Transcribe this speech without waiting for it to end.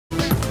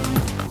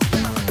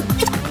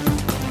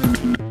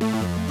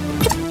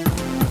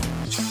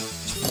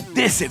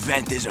This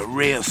event is a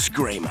real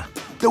screamer.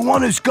 The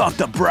one who's got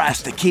the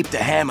brass to keep the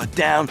hammer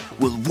down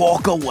will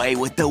walk away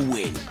with the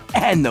win.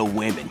 And the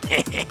women.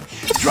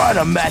 Try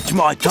to match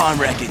my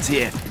time records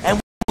here, and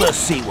we'll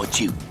see what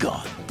you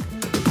got.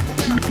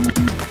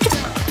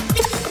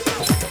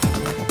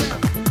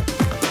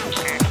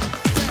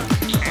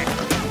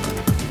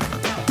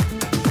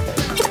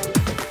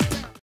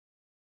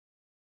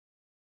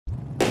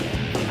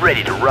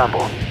 Ready to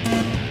rumble.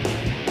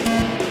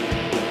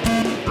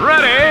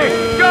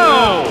 Ready,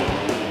 go!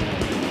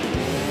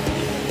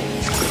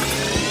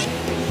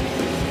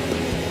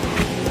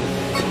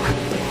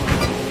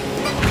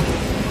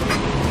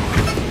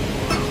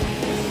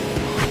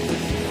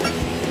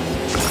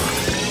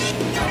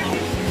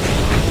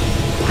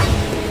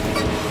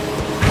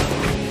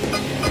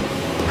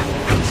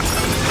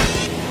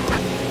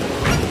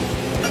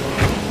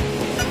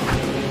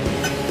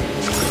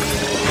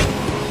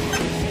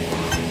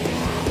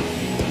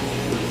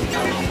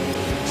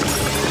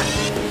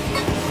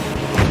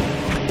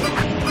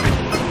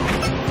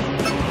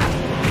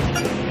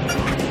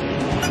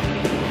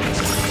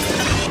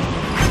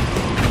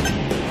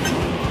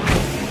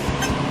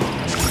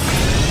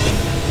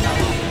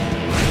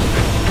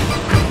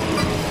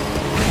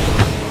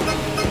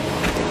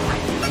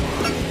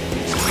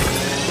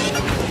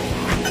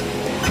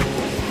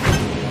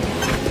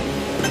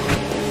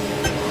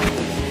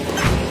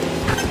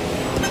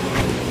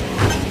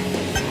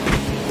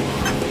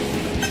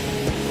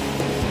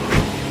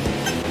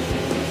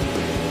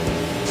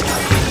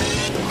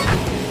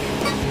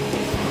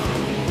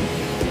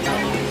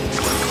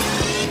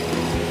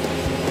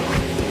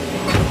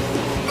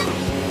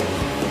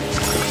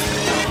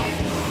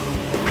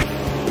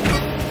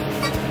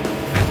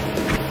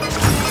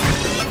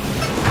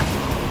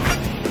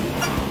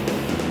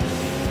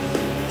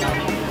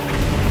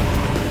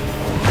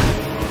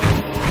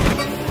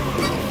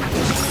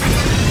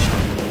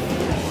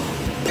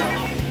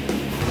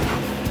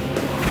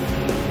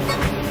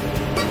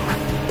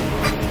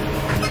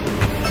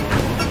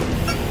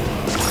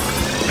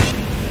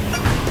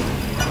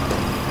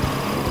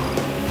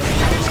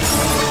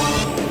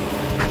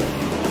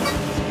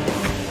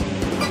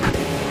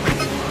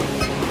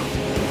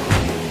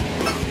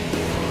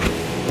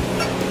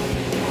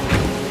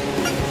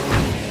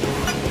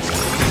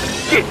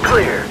 Get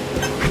clear!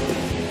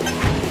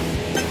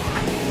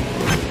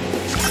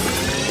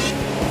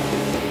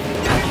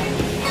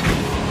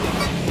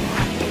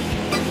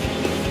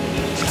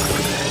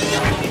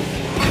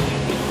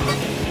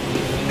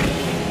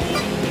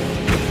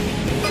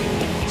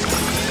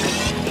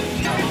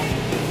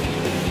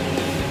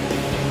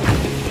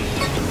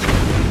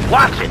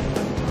 Watch it!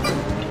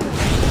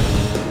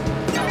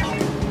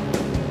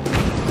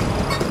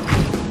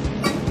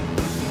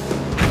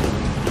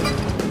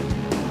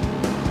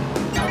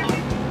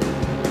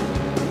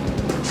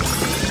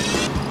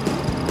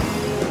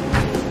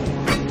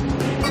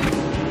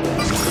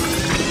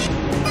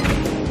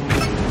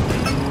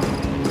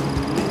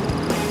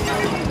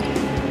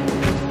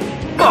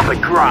 Bump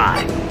and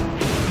grind!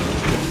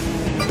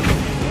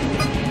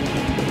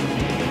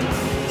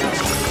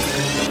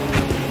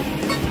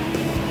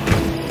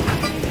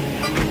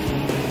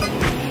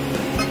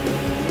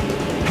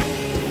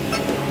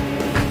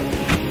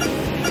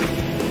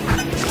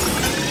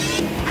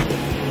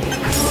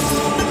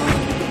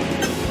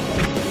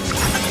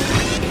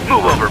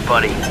 Move over,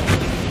 buddy.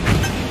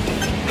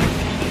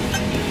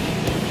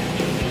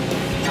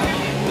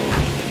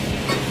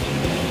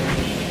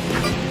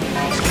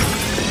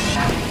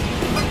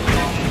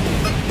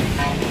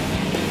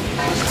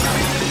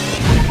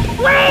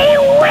 We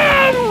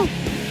win!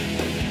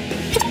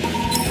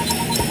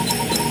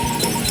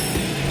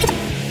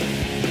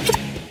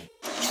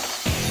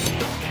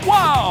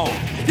 Wow!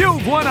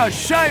 You've won a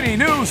shiny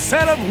new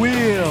set of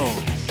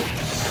wheels!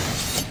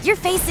 You're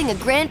facing a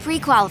Grand Prix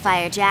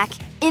qualifier, Jack.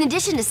 In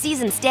addition to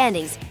season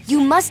standings, you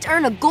must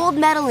earn a gold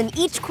medal in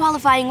each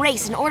qualifying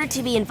race in order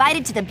to be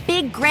invited to the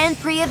big Grand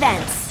Prix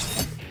events.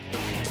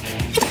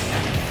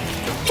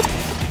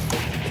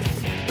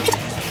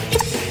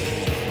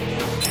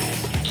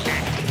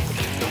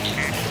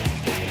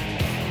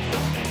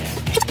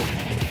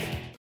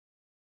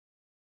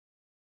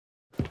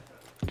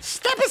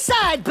 Step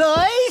aside,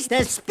 boys!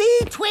 The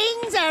Speed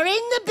Twins are in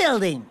the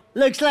building.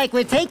 Looks like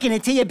we're taking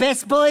it to your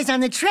best boys on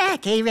the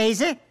track, eh,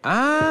 Razor?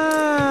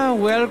 Ah,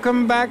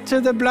 welcome back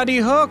to the Bloody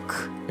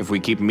Hook. If we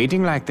keep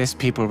meeting like this,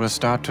 people will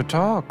start to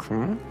talk,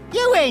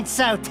 You ain't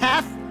so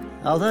tough.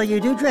 Although you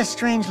do dress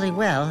strangely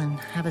well and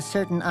have a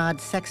certain odd,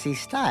 sexy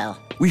style.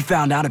 We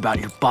found out about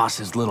your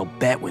boss's little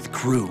bet with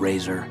Crew,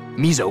 Razor.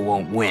 Mizo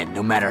won't win,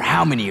 no matter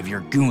how many of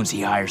your goons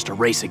he hires to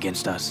race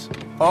against us.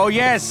 Oh,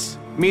 yes.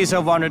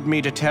 Misa wanted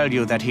me to tell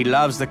you that he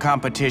loves the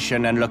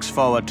competition and looks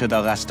forward to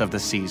the rest of the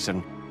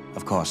season.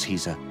 Of course,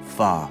 he's a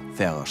far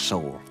fairer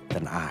soul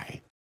than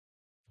I.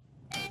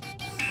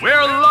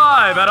 We're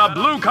live at a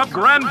Blue Cup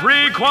Grand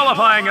Prix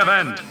qualifying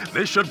event.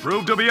 This should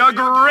prove to be a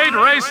great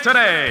race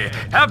today.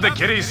 Have the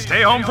kiddies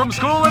stay home from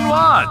school and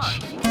watch.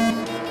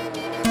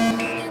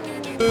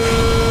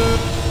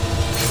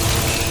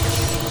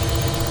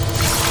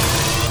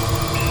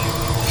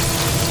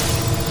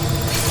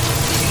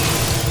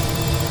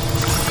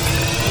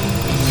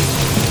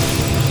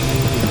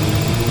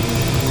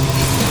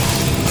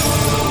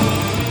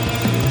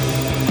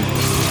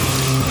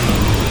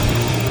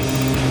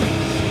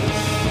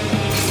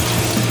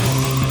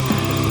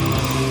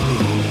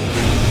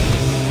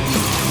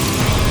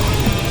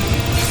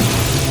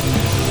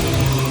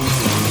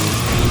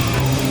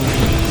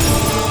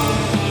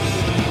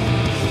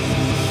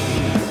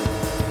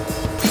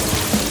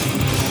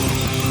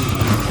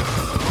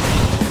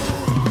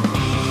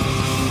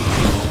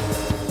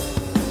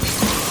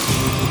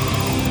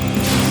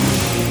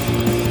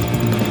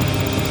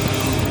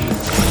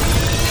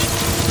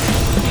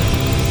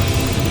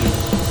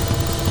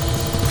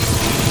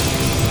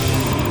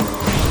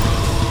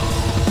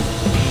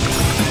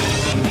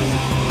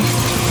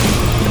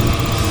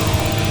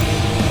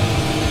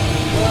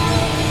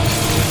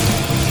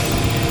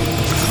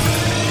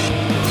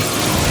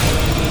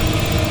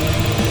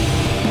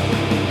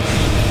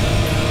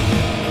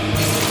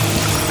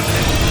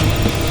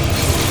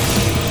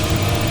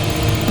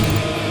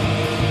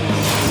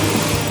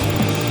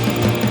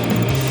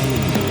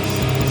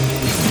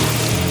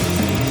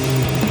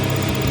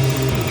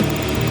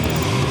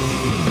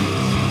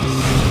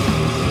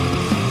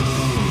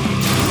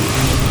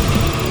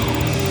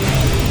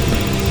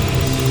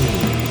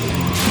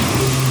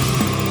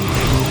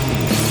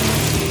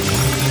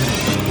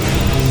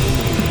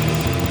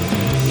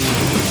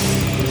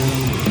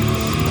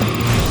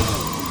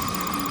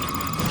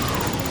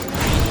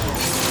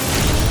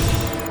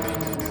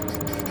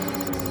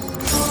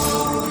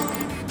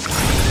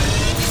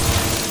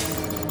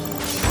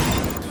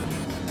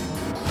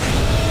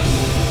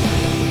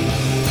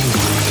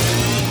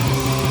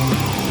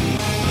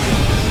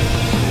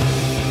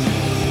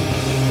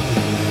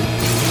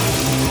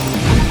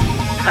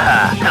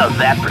 How's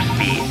that for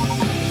speed?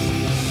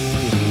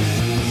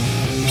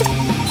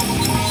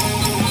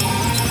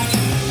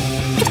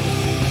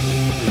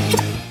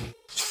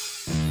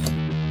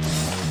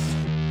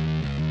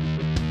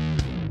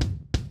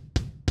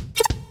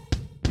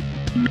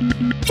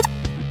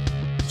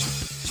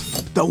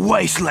 The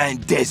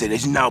wasteland desert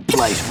is no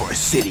place for a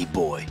city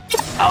boy.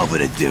 Over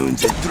the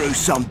dunes and through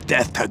some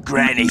death to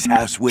Granny's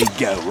house we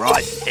go,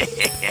 right?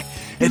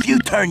 If you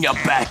turn your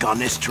back on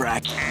this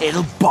track,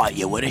 it'll bite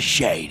you where the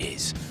shade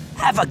is.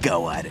 Have a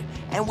go at it,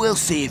 and we'll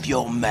see if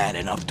you're man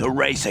enough to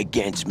race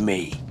against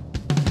me.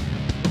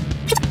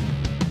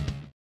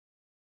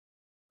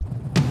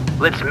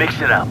 Let's mix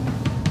it up.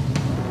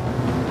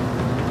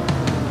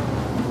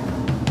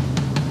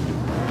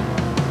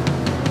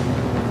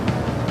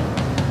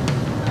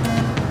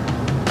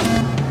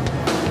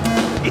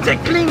 It's a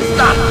clean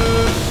start.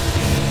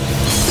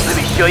 Let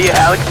me show you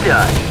how it's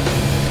done.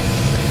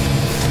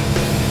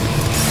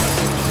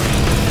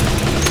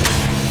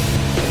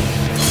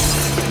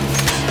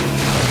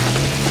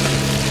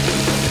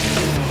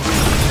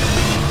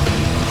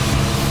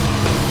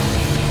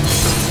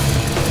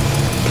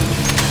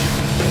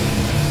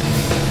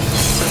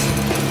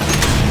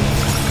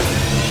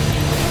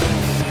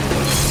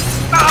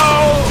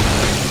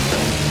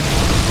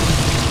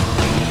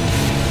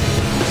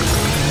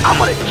 I'm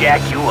gonna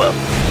jack you up.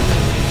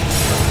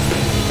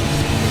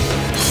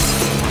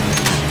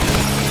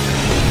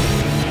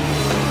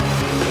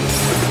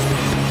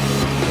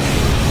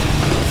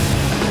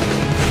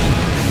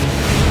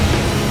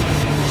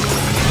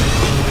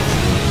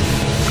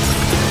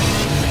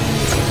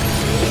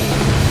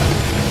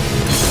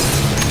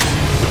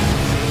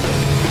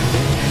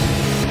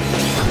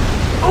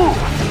 Ooh!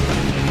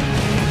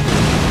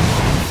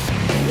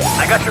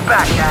 I got your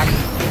back, Jax.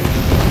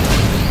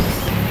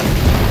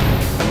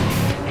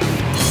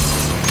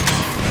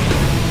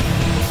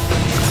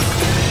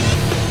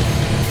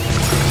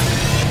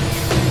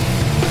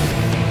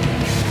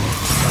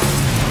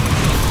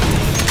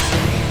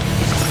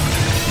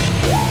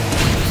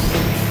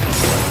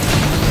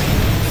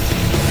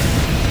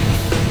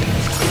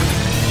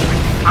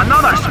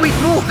 Another sweet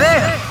move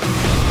there!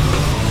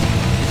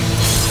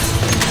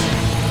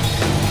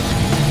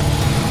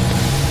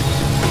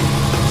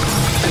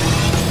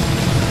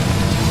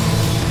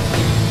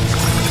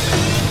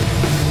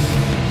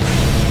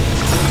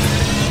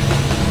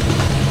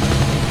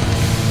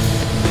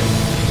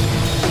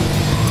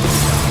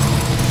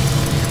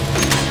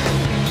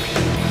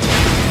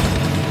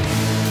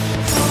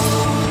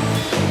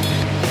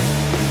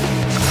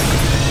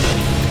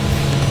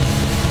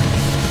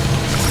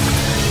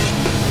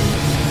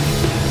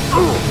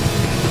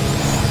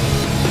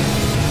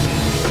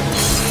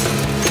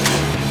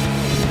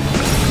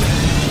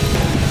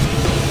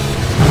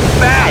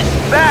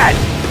 Bad!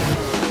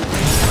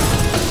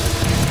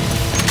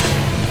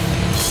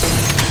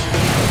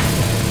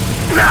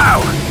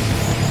 No!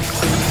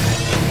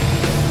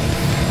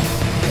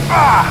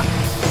 Ah!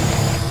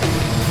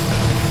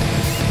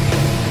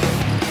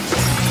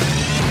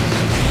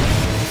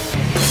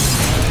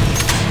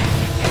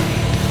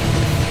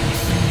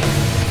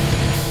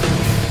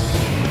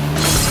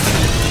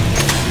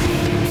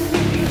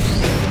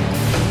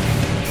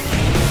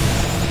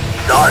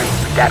 Sorry,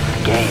 but that's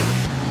the game.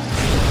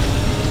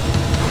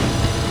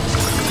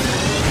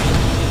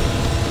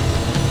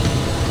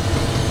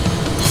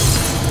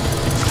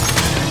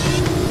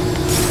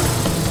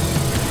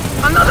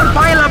 Another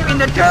pile-up in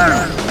the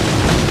turn!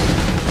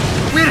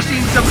 We're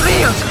seeing some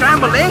real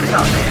scrambled eggs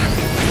out there.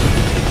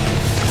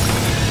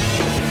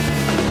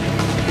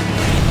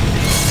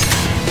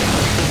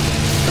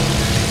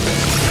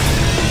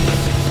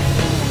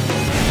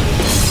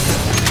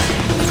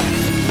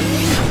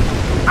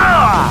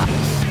 Ah!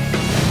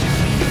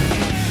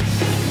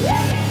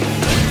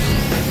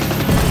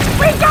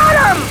 We got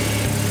him!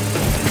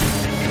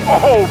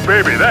 Oh,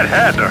 baby, that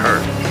had to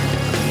hurt.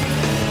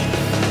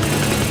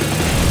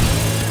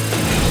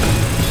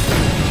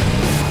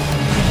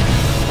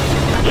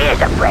 Here's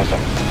a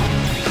present.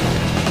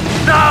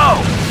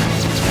 No!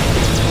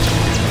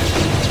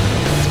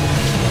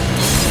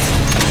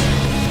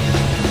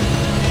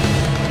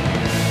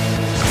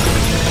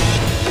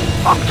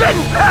 I'm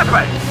getting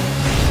peppered!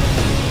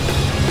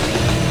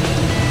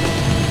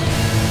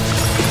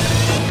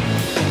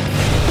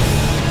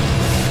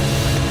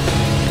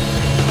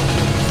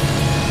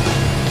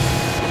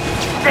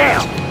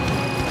 Damn!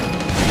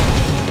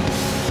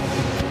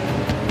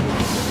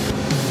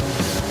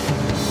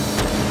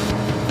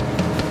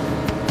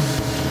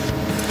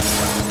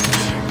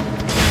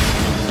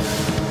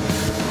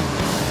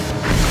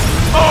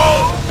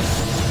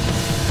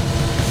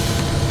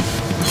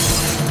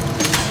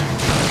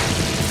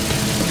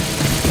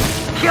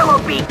 Kill or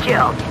be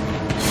killed.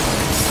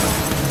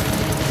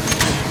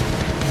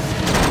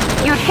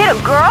 You'd hit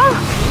a girl?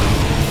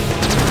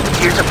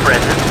 Here's a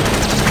present.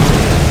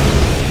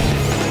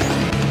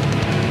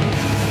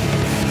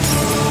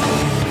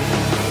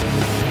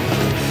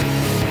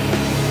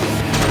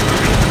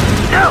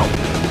 No!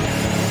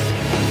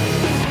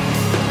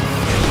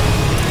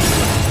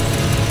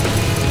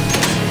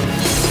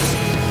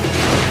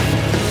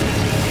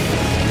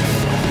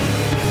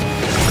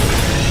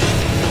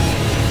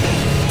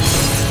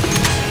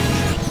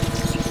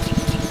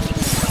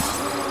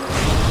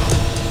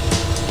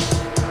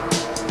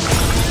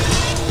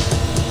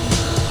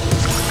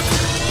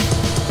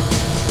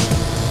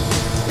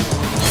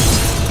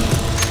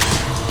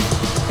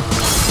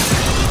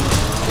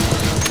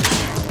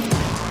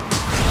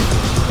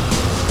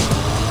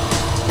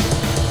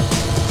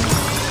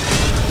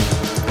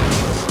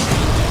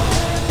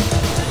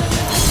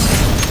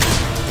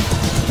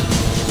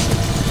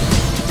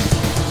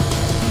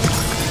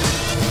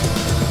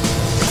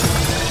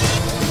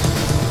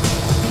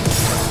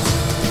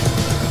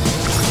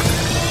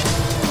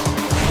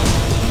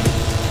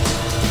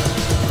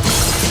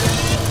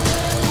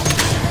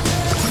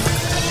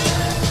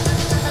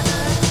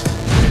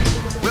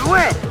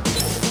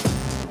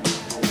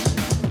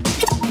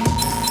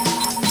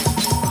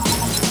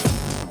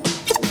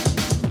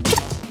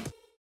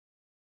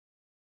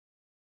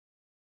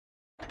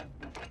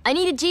 I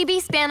need a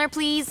GB spanner,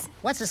 please.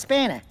 What's a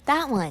spanner?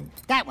 That one.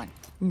 That one.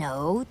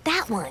 No,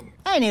 that one.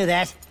 I knew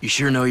that. You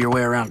sure know your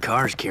way around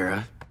cars,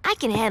 Kira. I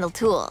can handle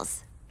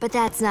tools, but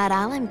that's not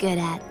all I'm good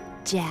at,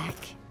 Jack.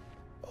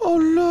 Oh,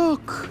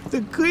 look.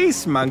 The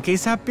grease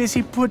monkeys are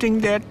busy putting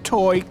their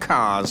toy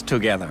cars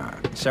together,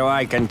 so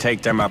I can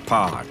take them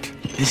apart.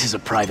 This is a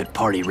private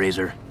party,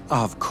 Razor.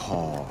 Of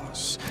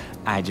course.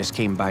 I just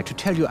came by to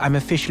tell you I'm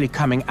officially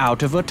coming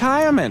out of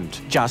retirement.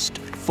 Just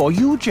for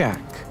you, Jack.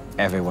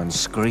 Everyone's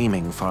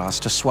screaming for us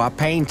to swap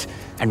paint.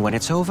 And when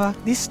it's over,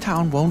 this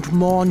town won't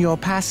mourn your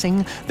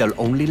passing. They'll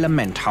only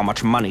lament how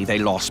much money they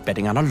lost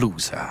betting on a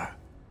loser.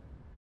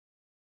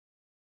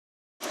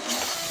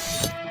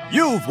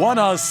 You've won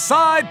a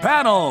side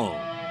panel!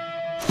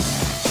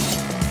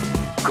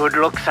 Good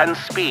looks and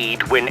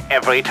speed win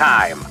every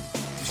time.